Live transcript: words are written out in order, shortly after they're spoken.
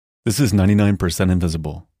This is 99%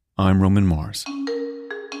 Invisible. I'm Roman Mars.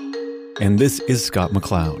 And this is Scott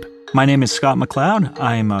McCloud. My name is Scott McCloud.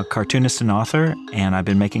 I'm a cartoonist and author, and I've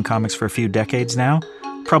been making comics for a few decades now.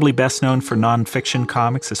 Probably best known for nonfiction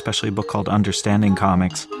comics, especially a book called Understanding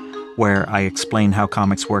Comics, where I explain how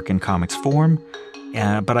comics work in comics form.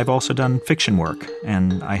 But I've also done fiction work,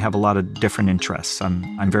 and I have a lot of different interests.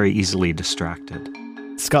 I'm very easily distracted.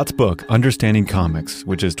 Scott's book, Understanding Comics,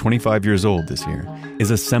 which is 25 years old this year,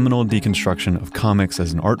 is a seminal deconstruction of comics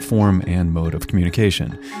as an art form and mode of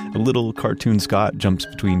communication. A little cartoon Scott jumps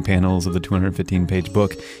between panels of the 215-page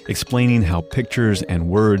book, explaining how pictures and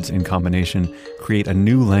words in combination create a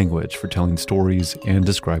new language for telling stories and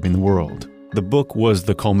describing the world. The book was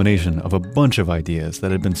the culmination of a bunch of ideas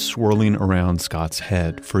that had been swirling around Scott's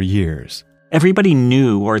head for years. Everybody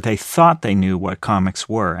knew, or they thought they knew, what comics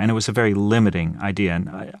were, and it was a very limiting idea.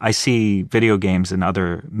 And I see video games and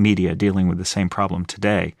other media dealing with the same problem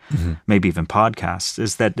today, maybe even podcasts,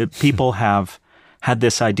 is that people have had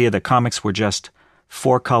this idea that comics were just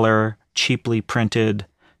four-color, cheaply printed,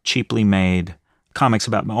 cheaply made comics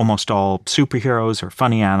about almost all superheroes or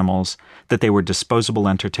funny animals, that they were disposable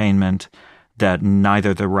entertainment, that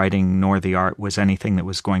neither the writing nor the art was anything that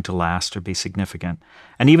was going to last or be significant.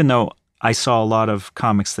 And even though I saw a lot of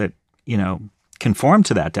comics that, conform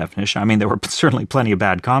to that definition. I mean, there were certainly plenty of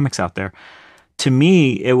bad comics out there. To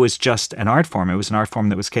me, it was just an art form. It was an art form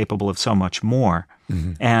that was capable of so much more.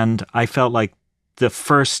 And I felt like the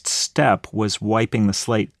first step was wiping the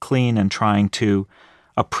slate clean and trying to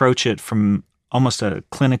approach it from almost a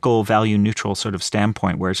clinical, value-neutral sort of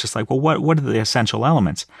standpoint, where it's just like, well, what are the essential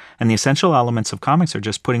elements? And the essential elements of comics are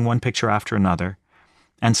just putting one picture after another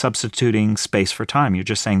and substituting space for time. You're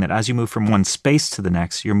just saying that as you move from one space to the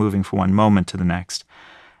next, you're moving from one moment to the next.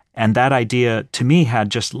 And that idea, to me,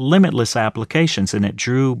 had just limitless applications, and it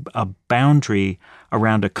drew a boundary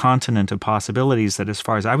around a continent of possibilities that, as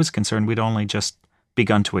far as I was concerned, we'd only just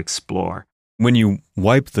begun to explore. When you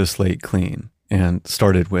wiped the slate clean and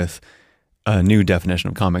started with a new definition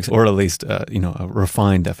of comics, or at least, a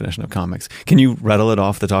refined definition of comics. Can you rattle it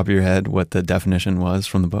off the top of your head what the definition was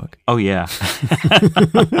from the book? Oh, yeah.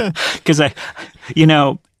 Because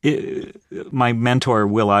my mentor,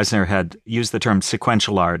 Will Eisner, had used the term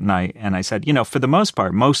sequential art, and I said, for the most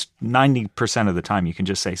part, 90% of the time, you can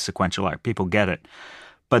just say sequential art. People get it.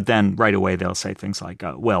 But then right away they'll say things like,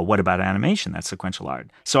 well, what about animation? That's sequential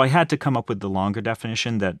art. So I had to come up with the longer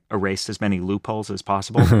definition that erased as many loopholes as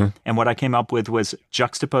possible. And what I came up with was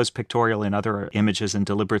juxtaposed pictorial and other images in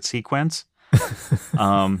deliberate sequence,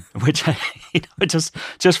 which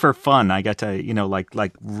just for fun, I got to,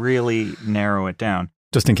 like really narrow it down.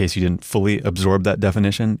 Just in case you didn't fully absorb that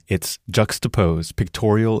definition, it's juxtaposed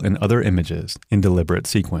pictorial and other images in deliberate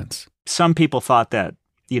sequence. Some people thought that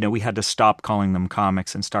we had to stop calling them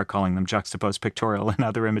comics and start calling them juxtaposed pictorial and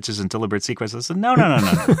other images in deliberate sequences. No.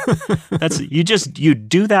 You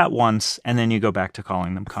do that once and then you go back to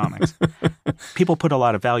calling them comics. People put a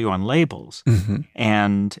lot of value on labels,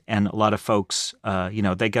 and a lot of folks,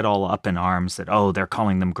 they get all up in arms that, they're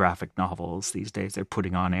calling them graphic novels these days. They're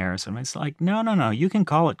putting on airs. And it's like, no. You can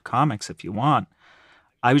call it comics if you want.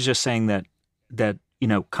 I was just saying that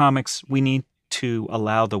comics, we need to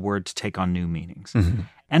allow the word to take on new meanings.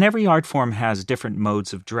 And every art form has different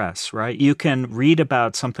modes of dress, right? You can read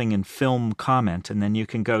about something in film comment, and then you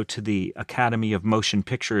can go to the Academy of Motion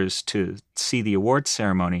Pictures to see the awards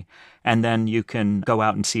ceremony, and then you can go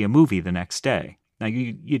out and see a movie the next day. Now,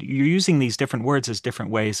 you're using these different words as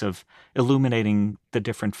different ways of illuminating the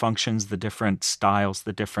different functions, the different styles,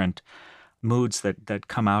 the different moods that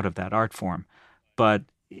come out of that art form. But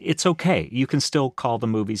it's okay. You can still call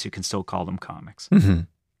them movies. You can still call them comics.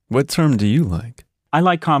 What term do you like? I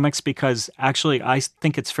like comics because actually I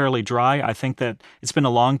think it's fairly dry. I think that it's been a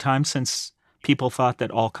long time since people thought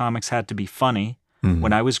that all comics had to be funny.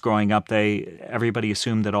 When I was growing up, everybody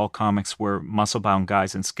assumed that all comics were muscle-bound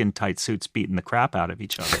guys in skin-tight suits beating the crap out of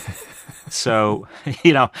each other. So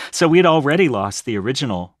we'd already lost the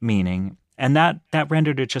original meaning, and that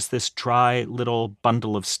rendered it just this dry little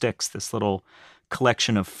bundle of sticks, this little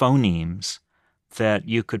collection of phonemes that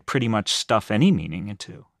you could pretty much stuff any meaning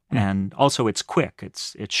into. And also it's quick,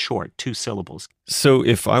 it's short, 2 syllables. So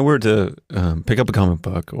if I were to pick up a comic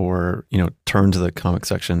book or, turn to the comic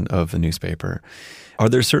section of the newspaper, are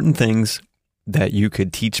there certain things that you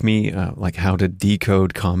could teach me, like how to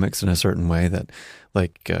decode comics in a certain way that,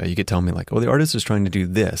 you could tell me the artist is trying to do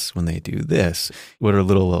this when they do this? What are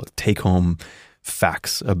little take-home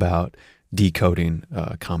facts about decoding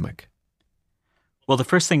a comic? Well, the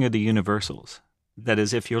first thing are the universals. That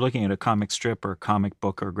is, if you're looking at a comic strip or comic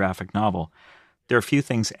book or graphic novel, there are a few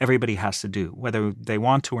things everybody has to do, whether they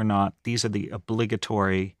want to or not. These are the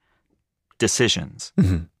obligatory decisions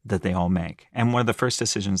that they all make. And one of the first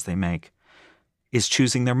decisions they make is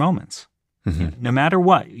choosing their moments. No matter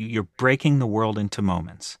what, you're breaking the world into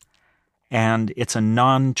moments. And it's a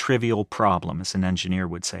non-trivial problem, as an engineer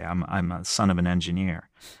would say. I'm a son of an engineer.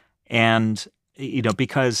 And,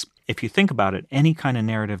 because if you think about it, any kind of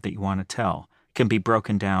narrative that you want to tell can be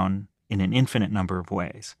broken down in an infinite number of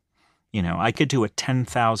ways. I could do a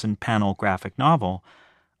 10,000 panel graphic novel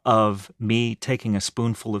of me taking a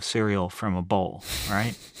spoonful of cereal from a bowl,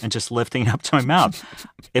 right? And just lifting it up to my mouth.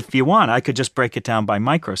 If you want, I could just break it down by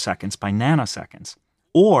microseconds, by nanoseconds.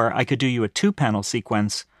 Or I could do you a 2-panel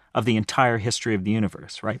sequence of the entire history of the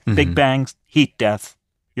universe, right? Big Bang, heat, death,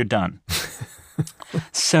 you're done.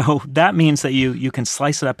 So that means that you can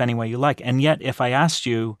slice it up any way you like. And yet, if I asked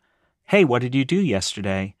you, hey, what did you do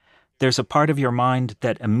yesterday? There's a part of your mind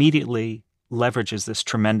that immediately leverages this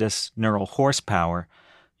tremendous neural horsepower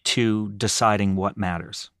to deciding what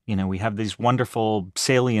matters. We have these wonderful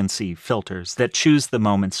saliency filters that choose the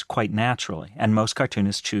moments quite naturally, and most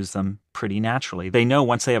cartoonists choose them pretty naturally. They know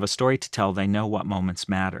once they have a story to tell, they know what moments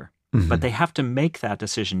matter. But they have to make that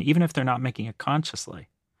decision, even if they're not making it consciously.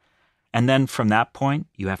 And then from that point,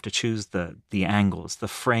 you have to choose the angles, the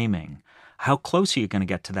framing. How close are you going to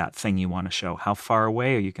get to that thing you want to show? How far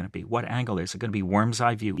away are you going to be? What angle? Is it going to be worm's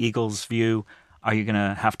eye view, eagle's view? Are you going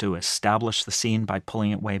to have to establish the scene by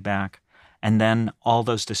pulling it way back? And then all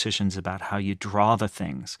those decisions about how you draw the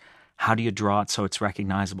things. How do you draw it so it's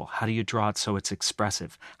recognizable? How do you draw it so it's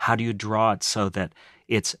expressive? How do you draw it so that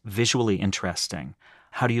it's visually interesting?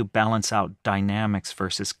 How do you balance out dynamics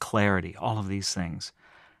versus clarity? All of these things.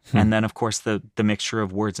 And then, of course, the mixture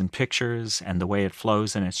of words and pictures and the way it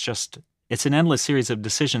flows. And it's an endless series of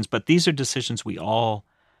decisions, but these are decisions we all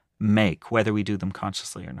make, whether we do them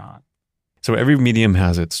consciously or not. So every medium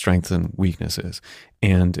has its strengths and weaknesses.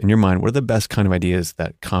 And in your mind, what are the best kind of ideas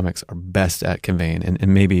that comics are best at conveying?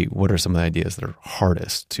 And maybe what are some of the ideas that are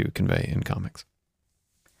hardest to convey in comics?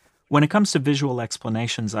 When it comes to visual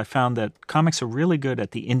explanations, I found that comics are really good at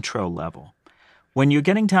the intro level. When you're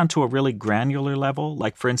getting down to a really granular level,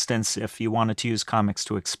 like for instance, if you wanted to use comics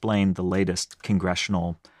to explain the latest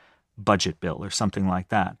congressional budget bill or something like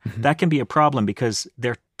that, that can be a problem because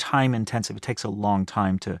they're time intensive. It takes a long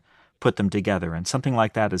time to put them together, and something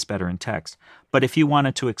like that is better in text. But if you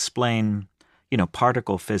wanted to explain,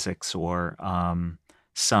 particle physics or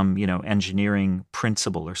some, engineering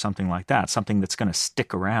principle or something like that, something that's going to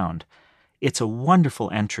stick around, it's a wonderful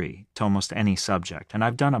entry to almost any subject. And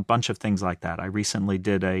I've done a bunch of things like that. I recently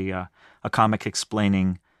did a comic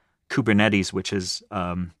explaining Kubernetes, which is,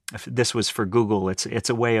 this was for Google. It's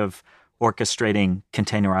a way of orchestrating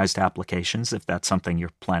containerized applications, if that's something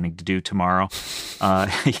you're planning to do tomorrow.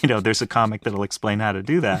 There's a comic that'll explain how to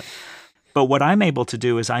do that. But what I'm able to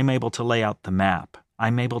do is I'm able to lay out the map.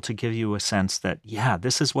 I'm able to give you a sense that,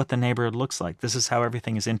 this is what the neighborhood looks like. This is how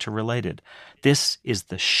everything is interrelated. This is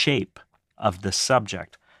the shape of the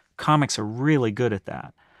subject. Comics are really good at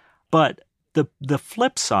that. But the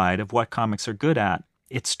flip side of what comics are good at,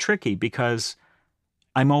 it's tricky because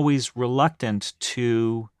I'm always reluctant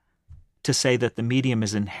to say that the medium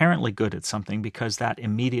is inherently good at something, because that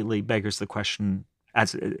immediately beggars the question,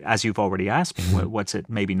 as you've already asked me, what's it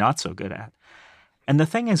maybe not so good at? And the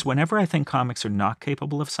thing is, whenever I think comics are not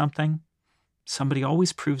capable of something, somebody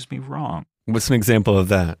always proves me wrong. What's an example of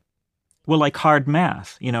that? Well, like hard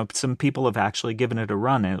math. Some people have actually given it a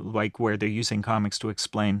run, like where they're using comics to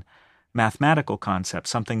explain mathematical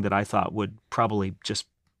concepts, something that I thought would probably just,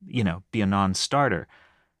 be a non-starter.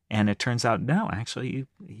 And it turns out, no, actually,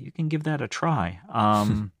 you can give that a try.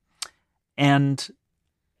 And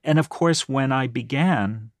of course, when I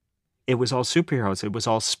began, it was all superheroes. It was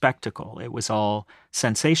all spectacle. It was all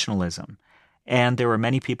sensationalism. And there were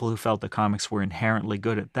many people who felt the comics were inherently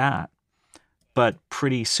good at that. But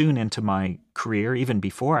pretty soon into my career, even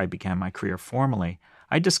before I began my career formally,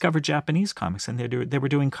 I discovered Japanese comics, and they were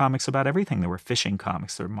doing comics about everything. There were fishing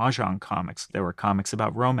comics, there were mahjong comics, there were comics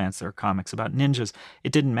about romance, there were comics about ninjas.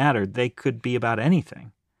 It didn't matter. They could be about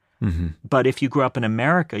anything. But if you grew up in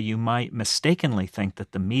America, you might mistakenly think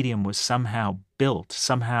that the medium was somehow built,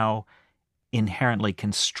 somehow inherently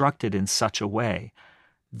constructed in such a way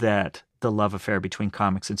that the love affair between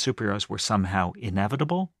comics and superheroes were somehow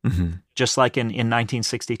inevitable. Just like in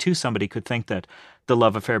 1962, somebody could think that the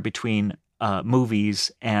love affair between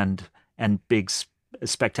movies and big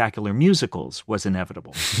spectacular musicals was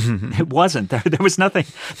inevitable. It wasn't. There was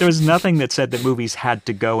nothing that said that movies had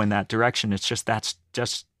to go in that direction. It's just that's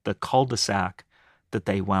just the cul-de-sac that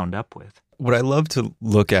they wound up with. what I love to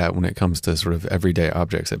look at when it comes to sort of everyday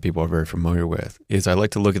objects that people are very familiar with is I like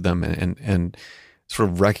to look at them and sort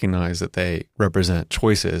of recognize that they represent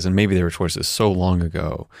choices, and maybe they were choices so long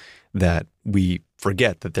ago that we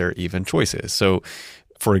forget that they're even choices. So,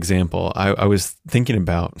 for example, I was thinking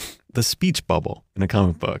about the speech bubble in a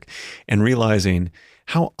comic book and realizing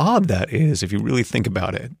how odd that is if you really think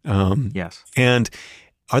about it. Yes. And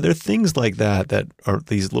are there things like that are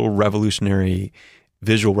these little revolutionary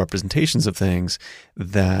visual representations of things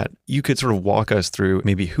that you could sort of walk us through?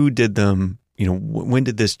 Maybe who did them? When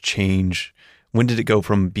did this change? When did it go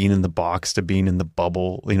from being in the box to being in the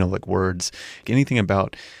bubble, like words? Anything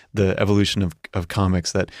about the evolution of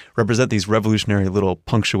comics that represent these revolutionary little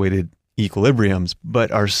punctuated equilibriums,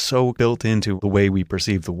 but are so built into the way we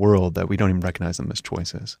perceive the world that we don't even recognize them as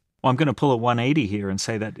choices? Well, I'm going to pull a 180 here and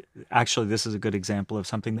say that actually this is a good example of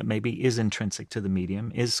something that maybe is intrinsic to the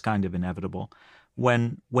medium, is kind of inevitable.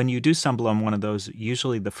 When you do stumble on one of those,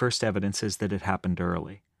 usually the first evidence is that it happened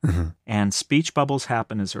early. Mm-hmm. And speech bubbles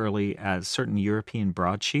happen as early as certain European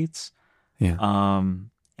broadsheets. Yeah.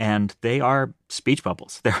 And they are speech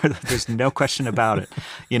bubbles. There's no question about it.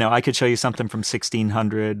 I could show you something from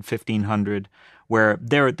 1600, 1500, where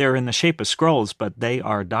they're in the shape of scrolls, but they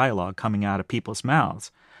are dialogue coming out of people's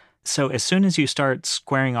mouths. So as soon as you start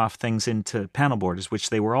squaring off things into panel borders,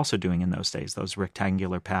 which they were also doing in those days, those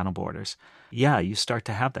rectangular panel borders, you start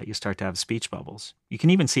to have that. You start to have speech bubbles. You can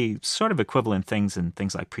even see sort of equivalent things in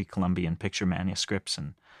things like pre-Columbian picture manuscripts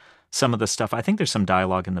and some of the stuff. I think there's some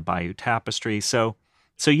dialogue in the Bayeux Tapestry. So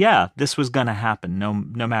this was going to happen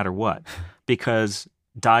no matter what, because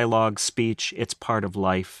dialogue, speech, it's part of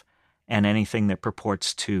life, and anything that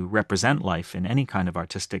purports to represent life in any kind of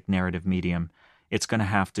artistic narrative medium, it's going to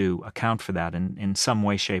have to account for that in some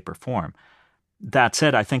way, shape, or form. That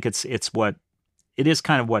said, I think it is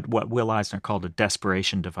kind of what Will Eisner called a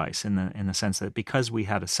desperation device in the sense that because we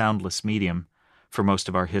had a soundless medium for most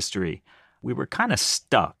of our history, we were kind of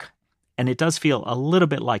stuck. And it does feel a little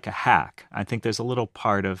bit like a hack. I think there's a little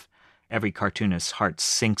part of every cartoonist's heart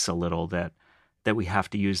sinks a little that we have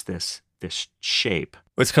to use this shape.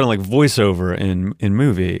 It's kind of like voiceover in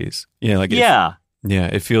movies.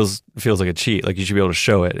 It feels like a cheat. Like you should be able to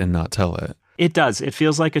show it and not tell it. It does. It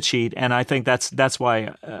feels like a cheat, and I think that's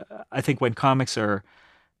why I think when comics are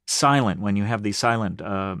silent, when you have these silent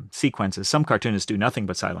sequences, some cartoonists do nothing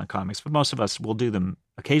but silent comics, but most of us will do them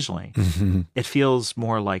occasionally. Mm-hmm. It feels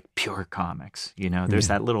more like pure comics. There's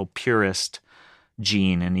that little purist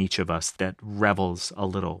gene in each of us that revels a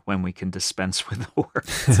little when we can dispense with the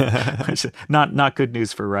words. Which is not good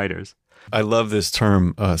news for writers. I love this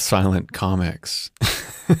term, silent comics.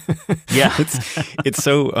 Yeah. it's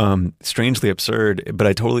so strangely absurd, but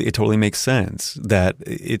it totally makes sense that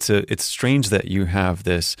it's strange that you have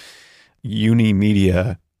this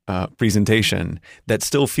unimedia presentation that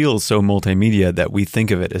still feels so multimedia that we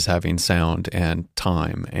think of it as having sound and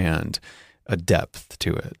time and a depth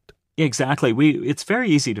to it. Exactly. It's very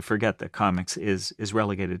easy to forget that comics is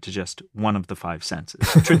relegated to just one of the five senses.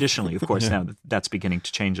 Traditionally, of course, now that's beginning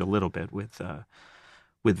to change a little bit with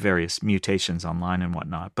various mutations online and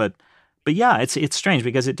whatnot. But yeah, it's strange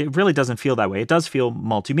because it really doesn't feel that way. It does feel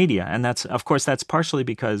multimedia, and that's partially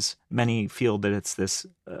because many feel that it's this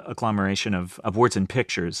agglomeration of words and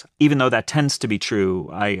pictures. Even though that tends to be true,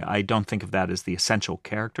 I don't think of that as the essential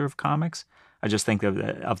character of comics. I just think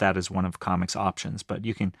of that as one of comics' options. But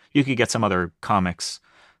you could get some other comics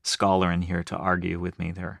scholar in here to argue with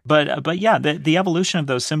me there. But yeah, the evolution of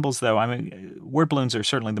those symbols, though, I mean, word balloons are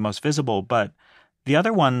certainly the most visible, but the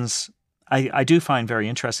other ones I do find very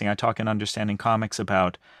interesting. I talk in Understanding Comics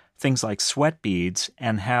about things like sweat beads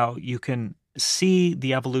and how you can see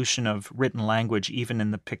the evolution of written language even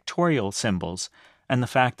in the pictorial symbols, and the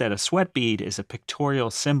fact that a sweat bead is a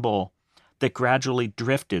pictorial symbol that gradually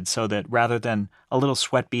drifted so that rather than a little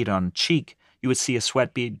sweat bead on cheek, you would see a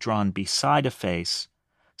sweat bead drawn beside a face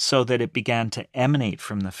so that it began to emanate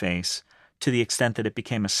from the face to the extent that it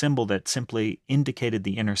became a symbol that simply indicated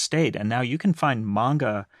the inner state. And now you can find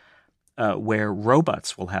manga where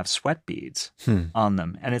robots will have sweat beads on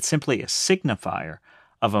them, and it's simply a signifier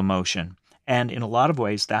of emotion. And in a lot of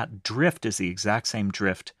ways, that drift is the exact same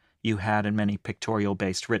drift you had in many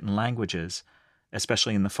pictorial-based written languages,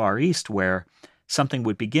 especially in the Far East, where something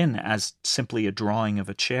would begin as simply a drawing of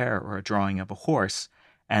a chair or a drawing of a horse,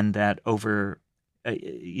 and that over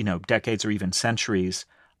decades or even centuries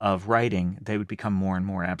of writing, they would become more and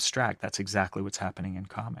more abstract. That's exactly what's happening in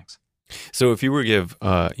comics. So if you were to give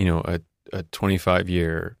a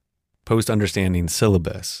 25-year post-understanding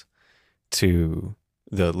syllabus to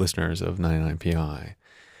the listeners of 99PI,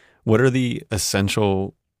 what are the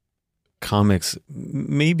essential comics,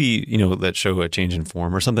 maybe, that show a change in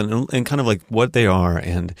form or something, and kind of like what they are,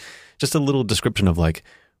 and just a little description of like,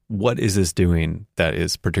 what is this doing that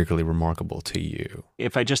is particularly remarkable to you?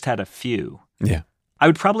 If I just had a few, Yeah, I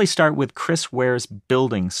would probably start with Chris Ware's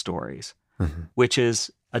Building Stories, which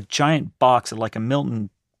is a giant box, like a Milton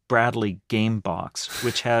Bradley game box,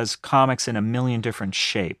 which has comics in a million different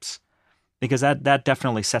shapes, because that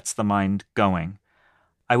definitely sets the mind going.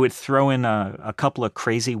 I would throw in a couple of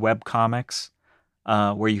crazy web comics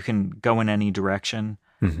where you can go in any direction.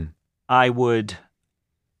 I would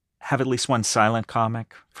have at least one silent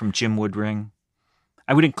comic from Jim Woodring.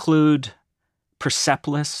 I would include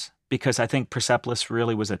Persepolis, because I think Persepolis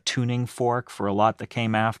really was a tuning fork for a lot that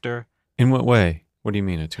came after. In what way? What do you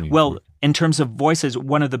mean a tuning Well, fork? in terms of voices,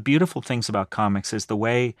 one of the beautiful things about comics is the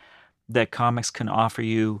way that comics can offer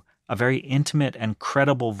you a very intimate and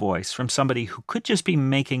credible voice from somebody who could just be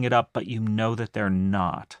making it up, but you know that they're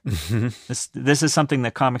not. This is something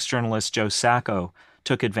that comics journalist Joe Sacco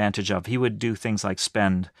took advantage of. He would do things like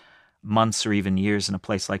spend months or even years in a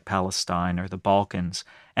place like Palestine or the Balkans,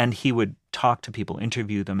 and he would talk to people,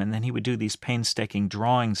 interview them, and then he would do these painstaking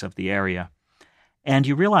drawings of the area. And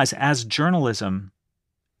you realize, as journalism,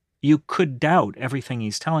 you could doubt everything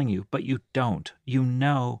he's telling you, but you don't. You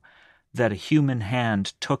know that a human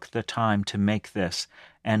hand took the time to make this,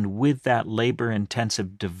 and with that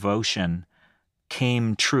labor-intensive devotion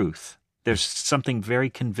came truth. There's something very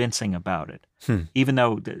convincing about it. Even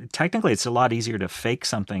though technically it's a lot easier to fake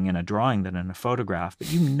something in a drawing than in a photograph,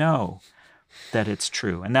 but you know that it's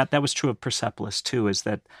true. And that was true of Persepolis too, is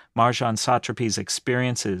that Marjan Satrapi's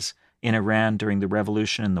experiences in Iran during the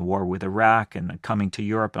revolution and the war with Iraq and coming to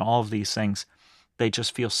Europe and all of these things, they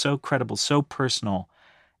just feel so credible, so personal,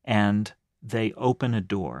 and they open a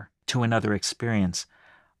door to another experience.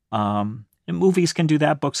 And movies can do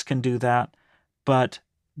that, books can do that, but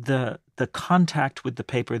the contact with the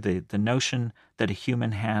paper, the notion that a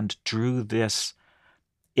human hand drew this,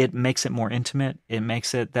 it makes it more intimate. It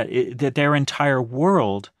makes it that their entire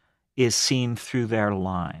world is seen through their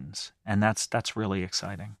lines, and that's really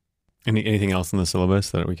exciting. Anything else in the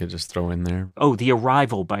syllabus that we could just throw in there? Oh, The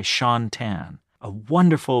Arrival by Sean Tan, a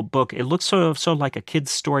wonderful book. It looks sort of like a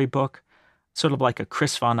kid's storybook, sort of like a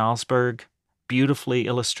Chris von Allsburg, beautifully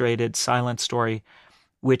illustrated silent story,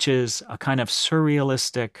 which is a kind of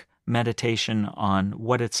surrealistic meditation on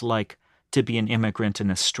what it's like to be an immigrant in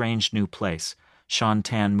a strange new place. Sean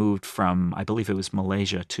Tan moved from, I believe it was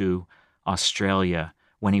Malaysia, to Australia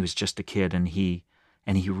when he was just a kid, and he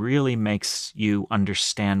really makes you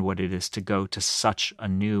understand what it is to go to such a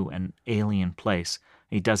new and alien place.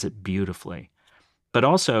 He does it beautifully. But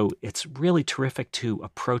also, it's really terrific to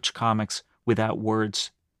approach comics without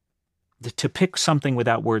words, to pick something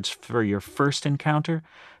without words for your first encounter,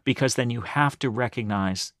 because then you have to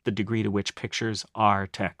recognize the degree to which pictures are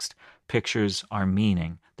text. Pictures are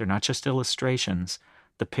meaning. They're not just illustrations.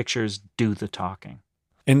 The pictures do the talking.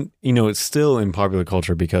 And, it's still in popular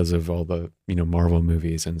culture because of all the, Marvel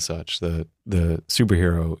movies and such. The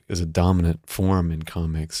superhero is a dominant form in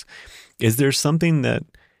comics. Is there something that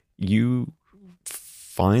you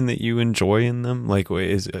find that you enjoy in them? Like,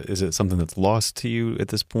 is it something that's lost to you at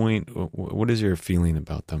this point? What is your feeling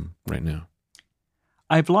about them right now?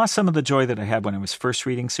 I've lost some of the joy that I had when I was first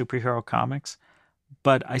reading superhero comics,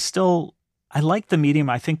 but I like the medium.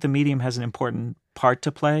 I think the medium has an important part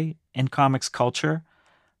to play in comics culture,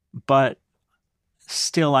 but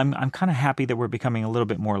still, I'm kind of happy that we're becoming a little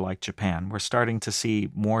bit more like Japan. We're starting to see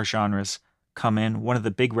more genres come in. One of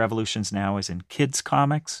the big revolutions now is in kids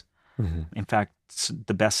comics. In fact,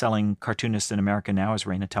 the best-selling cartoonist in America now is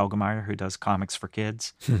Raina Telgemeier, who does comics for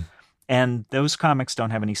kids. And those comics don't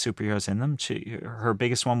have any superheroes in them. Her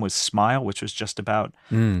biggest one was Smile, which was just about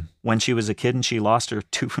when she was a kid and she lost her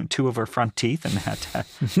two of her front teeth and had to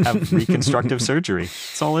have reconstructive surgery.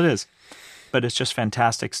 That's all it is. But it's just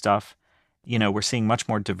fantastic stuff. We're seeing much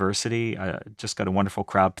more diversity. Just got a wonderful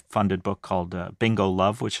crowd-funded book called Bingo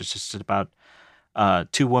Love, which is just about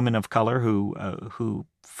two women of color who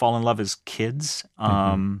fall in love as kids,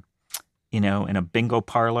 in a bingo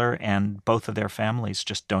parlor, and both of their families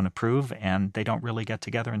just don't approve, and they don't really get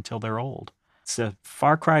together until they're old. It's a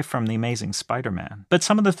far cry from The Amazing Spider-Man. But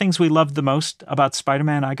some of the things we loved the most about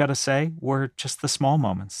Spider-Man, I gotta say, were just the small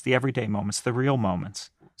moments, the everyday moments, the real moments.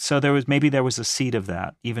 So there was a seed of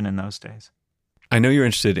that, even in those days. I know you're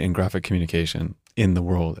interested in graphic communication in the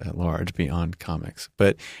world at large beyond comics,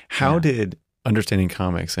 but how did understanding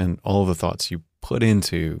comics and all of the thoughts you put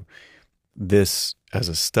into this as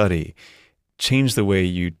a study change the way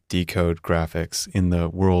you decode graphics in the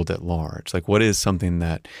world at large? Like, what is something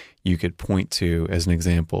that you could point to as an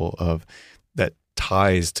example of that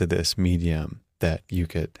ties to this medium that you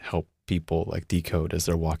could help people like decode as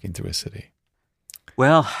they're walking through a city?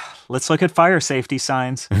 Well, let's look at fire safety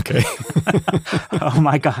signs. Okay. Oh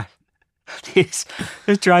my God. This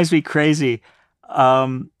drives me crazy.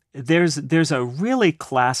 There's a really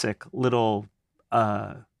classic little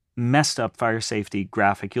messed up fire safety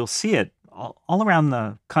graphic. You'll see it all around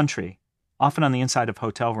the country, often on the inside of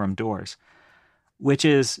hotel room doors, which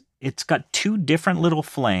is, it's got two different little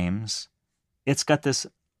flames. It's got this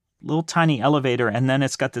little tiny elevator, and then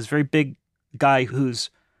it's got this very big guy who's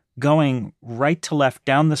going right to left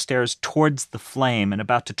down the stairs towards the flame and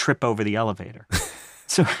about to trip over the elevator.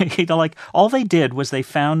 So, like, all they did was they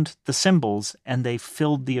found the symbols and they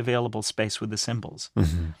filled the available space with the symbols.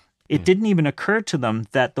 Mm-hmm. It didn't even occur to them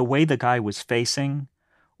that the way the guy was facing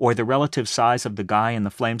or the relative size of the guy and the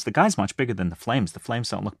flames, the guy's much bigger than the flames. The flames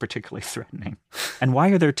don't look particularly threatening. And why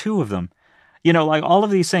are there two of them? Like all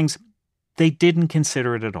of these things, they didn't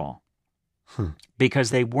consider it at all. Because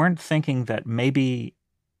they weren't thinking that maybe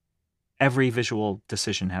every visual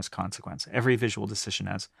decision has consequence. Every visual decision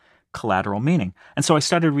has collateral meaning. And so I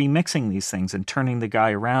started remixing these things and turning the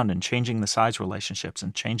guy around and changing the size relationships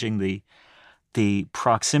and changing the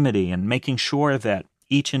proximity and making sure that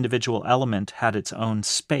each individual element had its own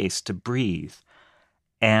space to breathe.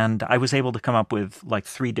 And I was able to come up with like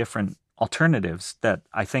 3 different alternatives that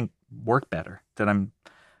I think work better, that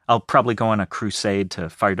I'll probably go on a crusade to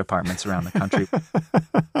fire departments around the country.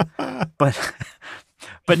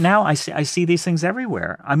 But now I see these things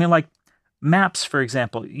everywhere. I mean, like maps, for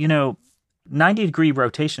example, 90-degree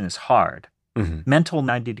rotation is hard. Mm-hmm. Mental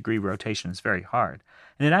 90-degree rotation is very hard.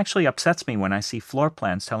 And it actually upsets me when I see floor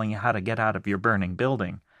plans telling you how to get out of your burning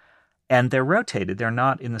building. And they're rotated. They're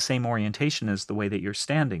not in the same orientation as the way that you're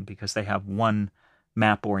standing because they have one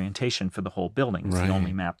map orientation for the whole building. It's the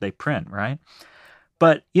only map they print, right?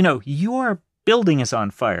 But, your building is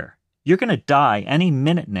on fire. You're going to die any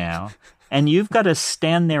minute now. And you've got to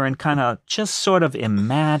stand there and kind of just sort of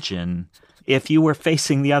imagine if you were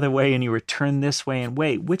facing the other way and you were turned this way and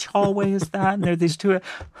wait, which hallway is that? And there are these two.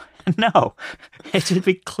 No, it should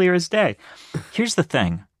be clear as day. Here's the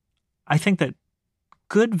thing. I think that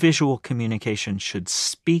good visual communication should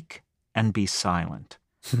speak and be silent.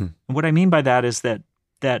 And what I mean by that is that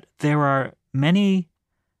there are many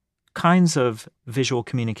kinds of visual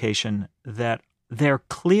communication that they're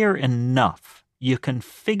clear enough. You can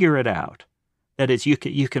figure it out. That is, you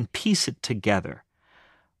can piece it together.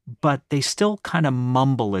 But they still kind of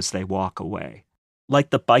mumble as they walk away. Like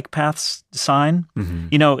the bike paths sign,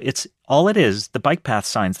 it's all it is. The bike path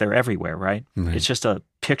signs, they're everywhere, right? It's just a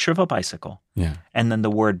picture of a bicycle. Yeah. And then the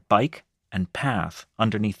word bike and path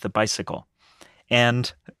underneath the bicycle.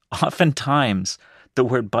 And oftentimes the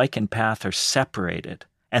word bike and path are separated.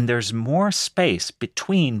 And there's more space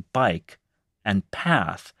between bike and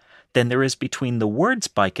path than there is between the words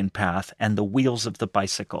bike and path and the wheels of the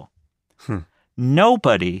bicycle.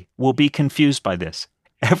 Nobody will be confused by this.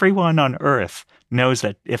 Everyone on earth knows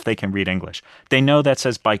that if they can read English. They know that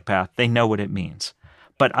says bike path. They know what it means.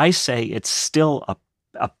 But I say it's still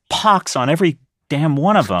a pox on every damn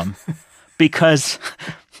one of them because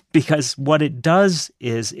what it does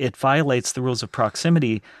is it violates the rules of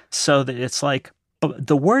proximity so that it's like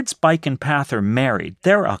the words bike and path are married.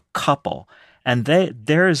 They're a couple. And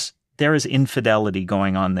there is infidelity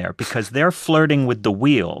going on there because they're flirting with the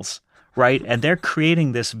wheels, right? And they're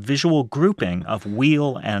creating this visual grouping of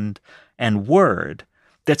wheel and word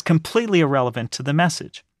that's completely irrelevant to the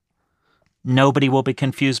message. Nobody will be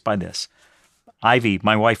confused by this. Ivy,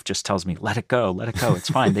 my wife, just tells me, let it go, it's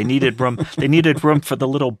fine. They needed room for the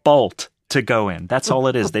little bolt to go in. That's all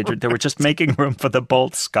it is. They were just making room for the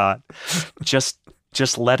bolt, Scott. Just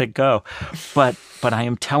let it go. But I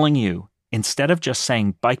am telling you, instead of just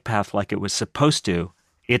saying bike path like it was supposed to,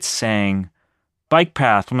 it's saying bike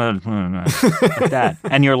path, like that.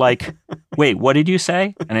 And you're like, wait, what did you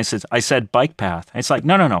say? And I said bike path. And it's like,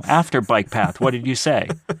 no, after bike path, what did you say?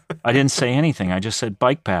 I didn't say anything. I just said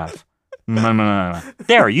bike path.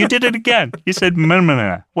 There, you did it again. You said,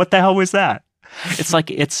 what the hell was that? It's like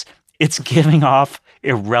it's giving off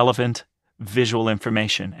irrelevant visual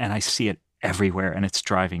information, and I see it everywhere, and it's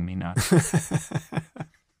driving me nuts.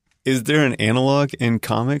 Is there an analog in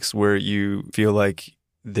comics where you feel like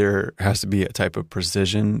there has to be a type of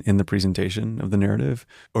precision in the presentation of the narrative,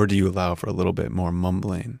 or do you allow for a little bit more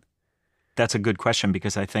mumbling? That's a good question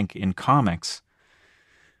because I think in comics,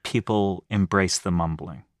 people embrace the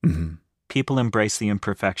mumbling. Mm-hmm. People embrace the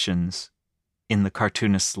imperfections in the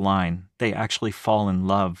cartoonist's line. They actually fall in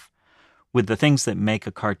love with the things that make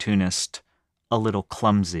a cartoonist a little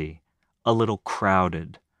clumsy, a little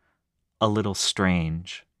crowded, a little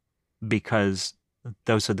strange, because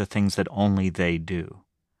those are the things that only they do.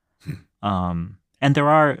 And there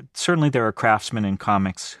are craftsmen in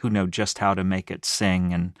comics who know just how to make it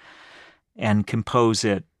sing and compose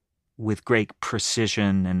it with great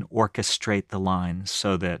precision and orchestrate the lines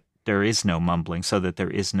so that there is no mumbling, so that there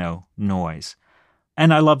is no noise.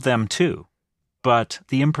 And I love them too. But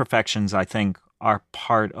the imperfections, I think, are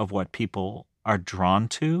part of what people are drawn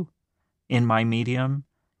to in my medium.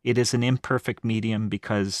 It is an imperfect medium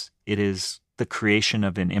because it is the creation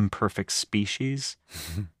of an imperfect species.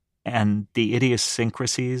 And the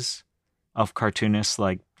idiosyncrasies of cartoonists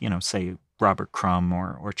like, say, Robert Crumb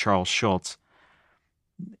or Charles Schulz,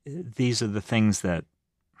 these are the things that,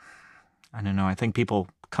 I don't know, I think people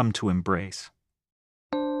come to embrace.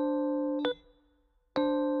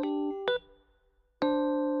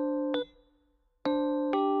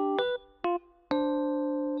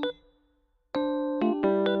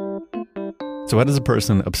 So how does a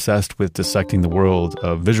person obsessed with dissecting the world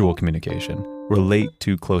of visual communication relate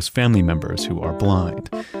to close family members who are blind?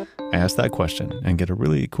 I asked that question and get a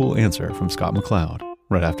really cool answer from Scott McCloud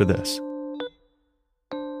right after this.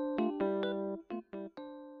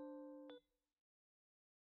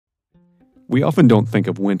 We often don't think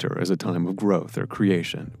of winter as a time of growth or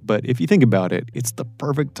creation, but if you think about it, it's the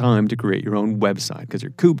perfect time to create your own website because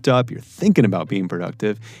you're cooped up, you're thinking about being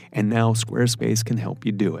productive, and now Squarespace can help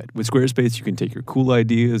you do it. With Squarespace, you can take your cool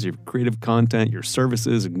ideas, your creative content, your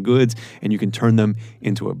services and goods, and you can turn them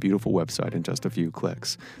into a beautiful website in just a few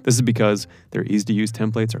clicks. This is because their easy-to-use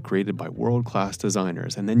templates are created by world-class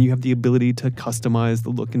designers, and then you have the ability to customize the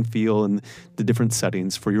look and feel and the different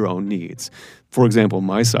settings for your own needs. For example,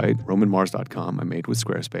 my site, romanmars.com, I made with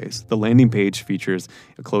Squarespace. The landing page features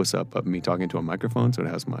a close-up of me talking to a microphone, so it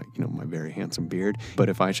has my very handsome beard. But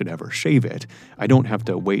if I should ever shave it, I don't have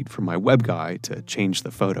to wait for my web guy to change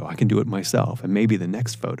the photo. I can do it myself, and maybe the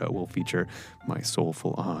next photo will feature my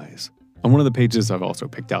soulful eyes. On one of the pages, I've also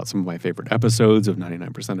picked out some of my favorite episodes of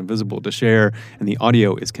 99% Invisible to share, and the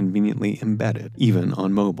audio is conveniently embedded, even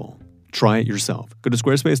on mobile. Try it yourself. Go to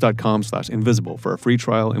squarespace.com/invisible for a free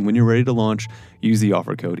trial, and when you're ready to launch, use the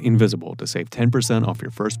offer code INVISIBLE to save 10% off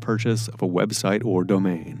your first purchase of a website or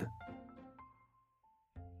domain.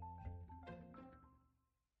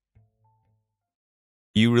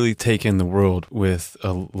 You really take in the world with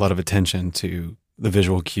a lot of attention to the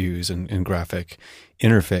visual cues and graphic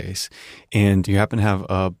interface, and you happen to have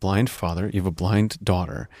a blind father, you have a blind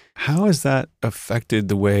daughter. How has that affected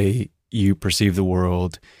the way you perceive the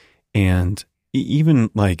world and even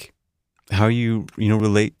like how you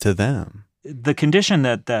relate to them? The condition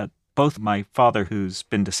that both my father, who's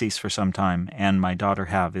been deceased for some time, and my daughter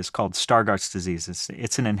have is called Stargardt's disease.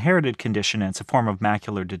 It's an inherited condition, and it's a form of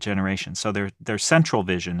macular degeneration. So their central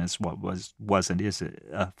vision is what was and is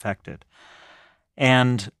affected.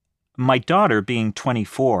 And my daughter, being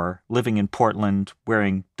 24, living in Portland,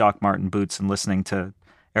 wearing Doc Marten boots and listening to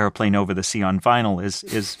Airplane Over the Sea on vinyl,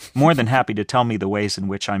 is more than happy to tell me the ways in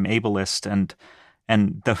which I'm ableist and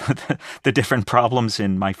the different problems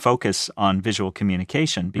in my focus on visual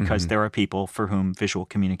communication, because there are people for whom visual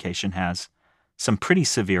communication has some pretty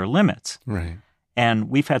severe limits. Right. And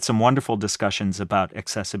we've had some wonderful discussions about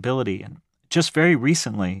accessibility. And just very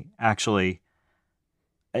recently, actually,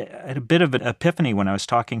 I had a bit of an epiphany when I was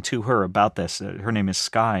talking to her about this. Her name is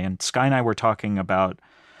Sky, and Sky and I were talking about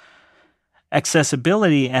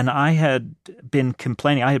accessibility, and I had been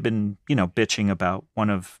complaining. I had been, bitching about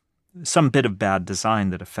some bit of bad design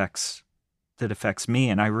that affects me,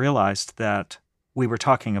 and I realized that we were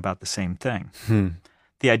talking about the same thing.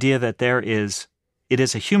 The idea that it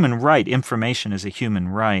is a human right. Information is a human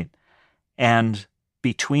right, and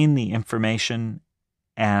between the information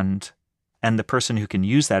and the person who can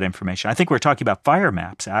use that information, I think we're talking about fire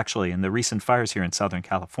maps actually, and the recent fires here in Southern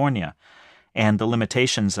California, and the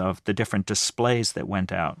limitations of the different displays that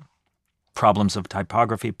went out, problems of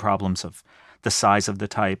typography, problems of the size of the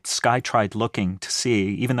type. Sky tried looking to see,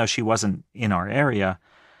 even though she wasn't in our area,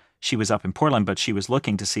 she was up in Portland, but she was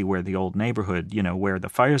looking to see where the old neighborhood, where the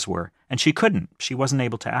fires were, and she couldn't. She wasn't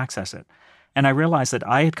able to access it. And I realized that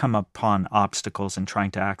I had come upon obstacles in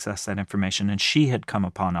trying to access that information, and she had come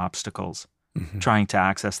upon obstacles trying to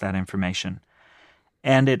access that information.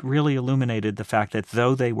 And it really illuminated the fact that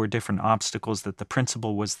though they were different obstacles, that the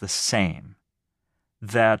principle was the same,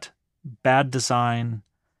 that bad design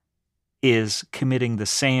is committing the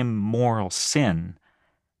same moral sin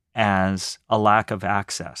as a lack of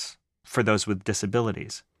access for those with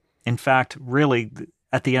disabilities. In fact, really,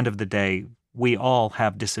 at the end of the day, we all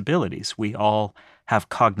have disabilities. We all have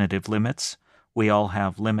cognitive limits. We all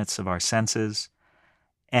have limits of our senses.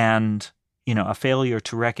 And a failure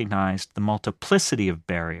to recognize the multiplicity of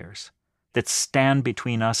barriers that stand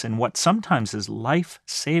between us and what sometimes is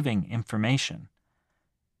life-saving information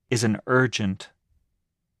is an urgent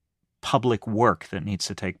public work that needs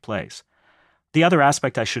to take place. The other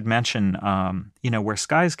aspect I should mention, where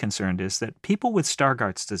Sky is concerned, is that people with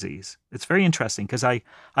Stargardt's disease, it's very interesting because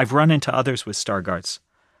I've run into others with Stargardt's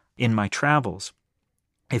in my travels.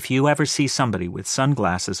 If you ever see somebody with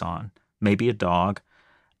sunglasses on, maybe a dog,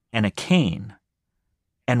 and a cane,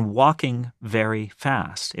 and walking very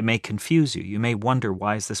fast, it may confuse you. You may wonder,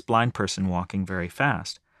 why is this blind person walking very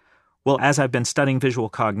fast? Well, as I've been studying visual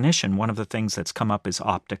cognition, one of the things that's come up is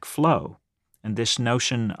optic flow, and this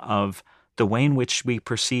notion of the way in which we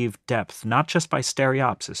perceive depth, not just by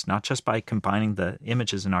stereopsis, not just by combining the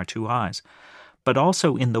images in our two eyes, but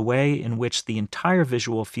also in the way in which the entire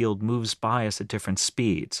visual field moves by us at different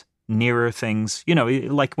speeds. Nearer things,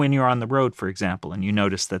 like when you're on the road, for example, and you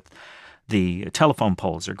notice that the telephone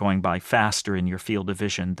poles are going by faster in your field of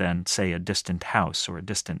vision than, say, a distant house or a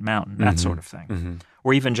distant mountain, that sort of thing. Mm-hmm.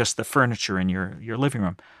 Or even just the furniture in your living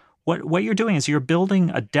room. What you're doing is you're building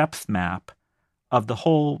a depth map of the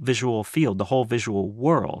whole visual field, the whole visual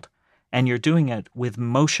world, and you're doing it with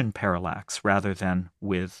motion parallax rather than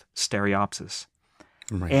with stereopsis.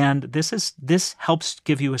 Right. And this helps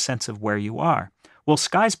give you a sense of where you are. Well,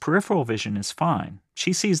 Sky's peripheral vision is fine.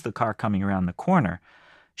 She sees the car coming around the corner.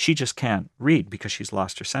 She just can't read because she's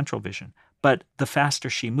lost her central vision. But the faster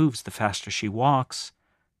she moves, the faster she walks,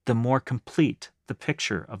 the more complete the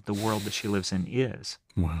picture of the world that she lives in is.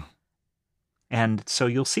 Wow. And so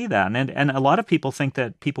you'll see that. And a lot of people think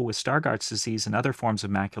that people with Stargardt's disease and other forms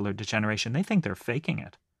of macular degeneration, they think they're faking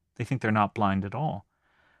it. They think they're not blind at all.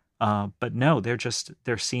 But no,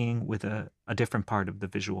 they're seeing with a different part of the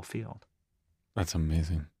visual field. That's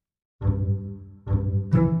amazing.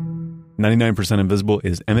 99% Invisible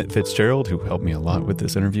is Emmett Fitzgerald, who helped me a lot with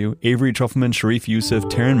this interview, Avery Trufelman, Sharif Youssef,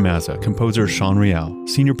 Taryn Mazza, composer Sean Rial,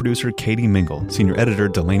 senior producer Katie Mingle, senior editor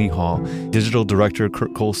Delaney Hall, digital director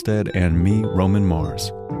Kurt Kolstad, and me, Roman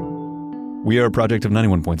Mars. We are a project of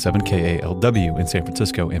 91.7 KALW in San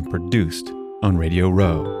Francisco and produced on Radio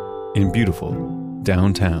Row in beautiful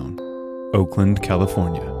downtown Oakland,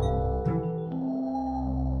 California.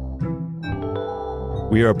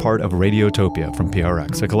 We are a part of Radiotopia from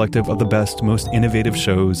PRX, a collective of the best, most innovative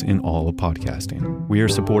shows in all of podcasting. We are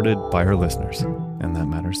supported by our listeners, and that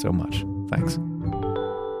matters so much. Thanks.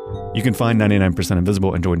 You can find 99%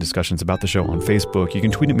 Invisible and join discussions about the show on Facebook. You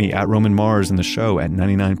can tweet at me at Roman Mars and the show at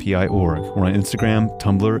 99PI.org. We're on Instagram,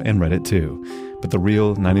 Tumblr, and Reddit too. But the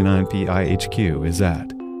real 99PI HQ is at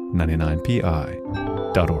 99PI.org.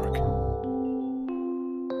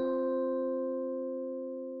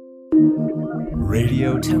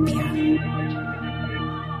 Radiotopia.